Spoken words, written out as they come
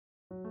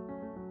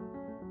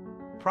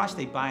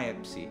Prostate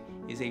biopsy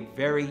is a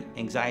very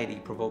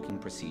anxiety-provoking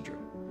procedure.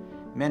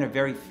 Men are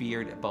very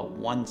feared about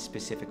one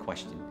specific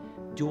question: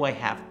 do I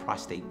have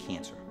prostate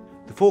cancer?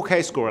 The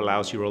 4Kscore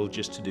allows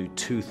urologists to do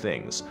two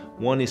things.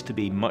 One is to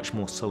be much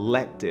more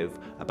selective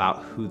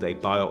about who they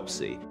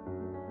biopsy.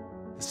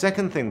 The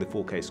second thing the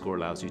 4Kscore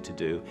allows you to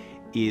do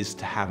is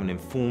to have an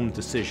informed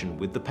decision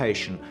with the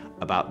patient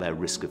about their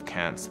risk of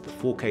cancer. The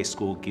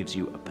 4Kscore gives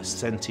you a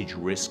percentage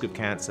risk of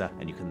cancer,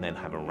 and you can then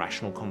have a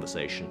rational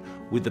conversation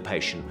with the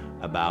patient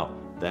about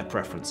their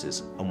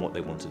preferences and what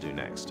they want to do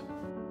next.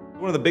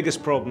 One of the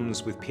biggest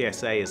problems with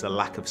PSA is a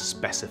lack of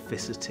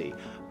specificity.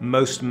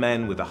 Most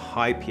men with a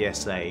high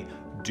PSA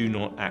do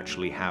not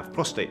actually have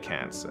prostate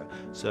cancer.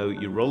 So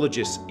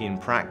urologists in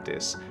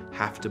practice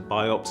have to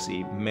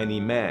biopsy many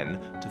men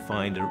to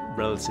find a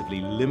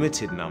relatively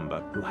limited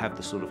number who have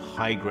the sort of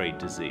high-grade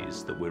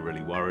disease that we're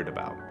really worried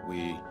about.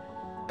 We,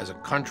 as a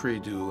country,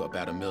 do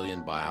about 1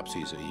 million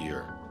biopsies a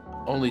year.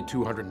 Only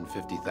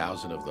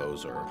 250,000 of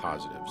those are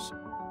positives.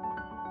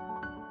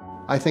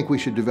 I think we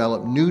should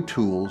develop new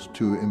tools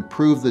to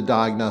improve the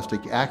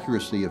diagnostic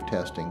accuracy of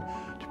testing,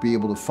 to be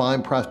able to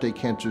find prostate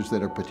cancers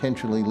that are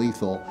potentially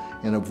lethal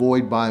and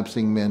avoid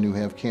biopsying men who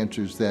have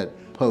cancers that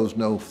pose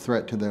no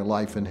threat to their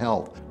life and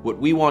health. What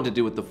we want to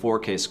do with the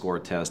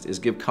 4Kscore test is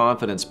give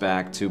confidence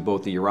back to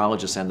both the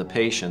urologists and the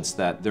patients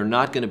that they're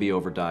not going to be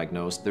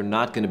overdiagnosed, they're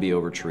not going to be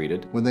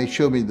overtreated. When they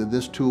showed me that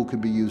this tool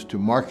could be used to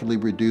markedly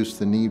reduce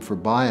the need for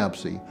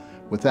biopsy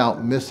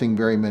without missing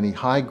very many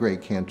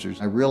high-grade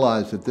cancers, I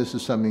realized that this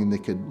is something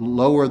that could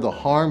lower the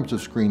harms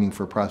of screening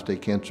for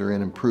prostate cancer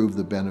and improve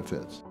the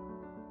benefits.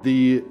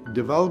 The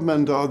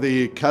development of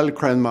the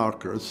kallikrein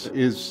markers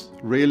is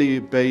really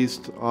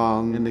based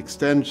on an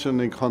extension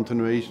and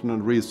continuation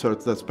of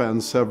research that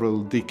spans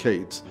several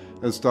decades.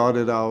 It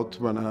started out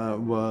when I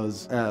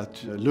was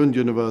at Lund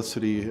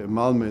University in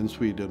Malmö in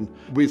Sweden.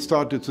 We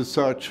started to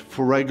search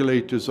for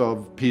regulators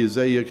of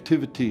PSA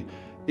activity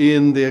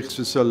in the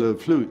extracellular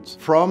fluids.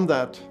 From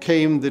that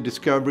came the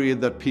discovery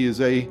that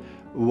PSA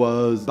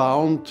was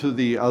bound to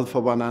the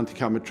alpha-1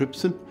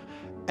 anti-chymotrypsin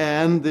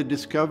and the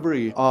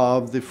discovery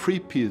of the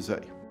free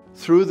PSA.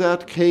 Through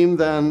that came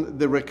then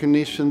the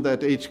recognition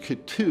that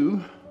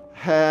HK2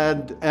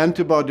 had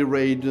antibody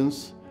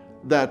reagents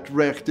that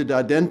reacted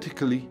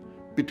identically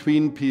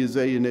between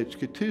PSA and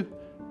HK2,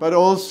 but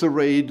also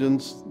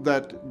reagents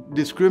that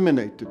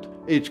discriminated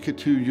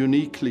HK2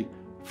 uniquely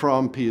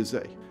from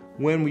PSA.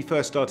 When we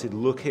first started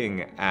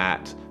looking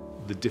at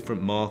the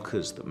different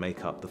markers that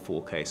make up the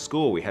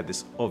 4Kscore, we had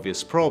this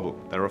obvious problem.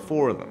 There are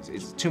 4 of them.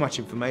 It's too much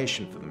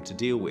information for them to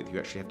deal with. You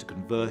actually have to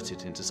convert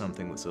it into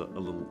something that's a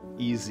little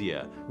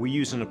easier. We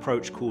use an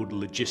approach called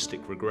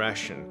logistic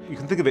regression. You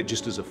can think of it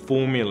just as a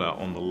formula.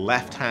 On the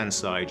left-hand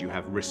side, you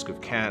have risk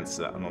of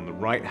cancer, and on the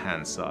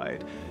right-hand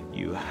side,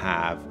 you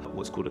have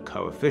what's called a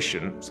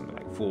coefficient, something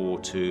like 4,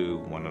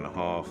 2,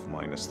 1.5,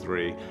 minus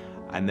 3,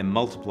 and then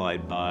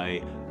multiplied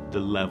by the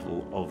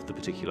level of the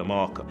particular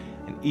marker.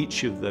 And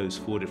each of those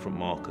 4 different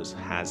markers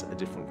has a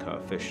different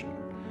coefficient.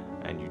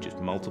 And you just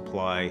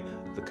multiply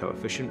the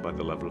coefficient by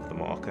the level of the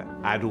marker,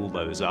 add all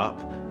those up,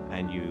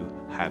 and you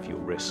have your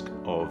risk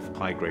of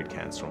high-grade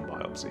cancer on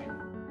biopsy.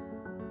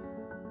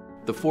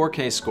 The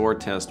 4Kscore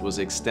test was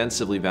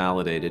extensively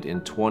validated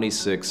in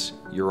 26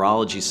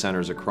 urology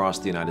centers across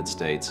the United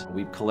States.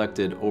 We've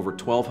collected over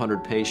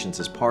 1,200 patients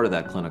as part of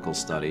that clinical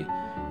study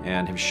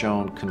and have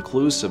shown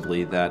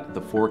conclusively that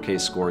the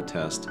 4Kscore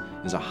test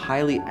is a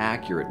highly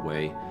accurate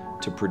way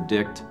to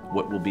predict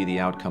what will be the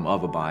outcome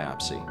of a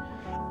biopsy.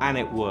 And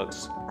it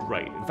works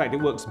great. In fact,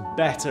 it works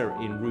better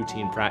in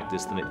routine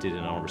practice than it did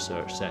in our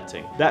research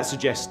setting. That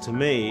suggests to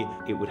me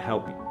it would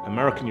help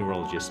American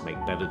urologists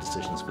make better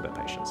decisions for their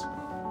patients.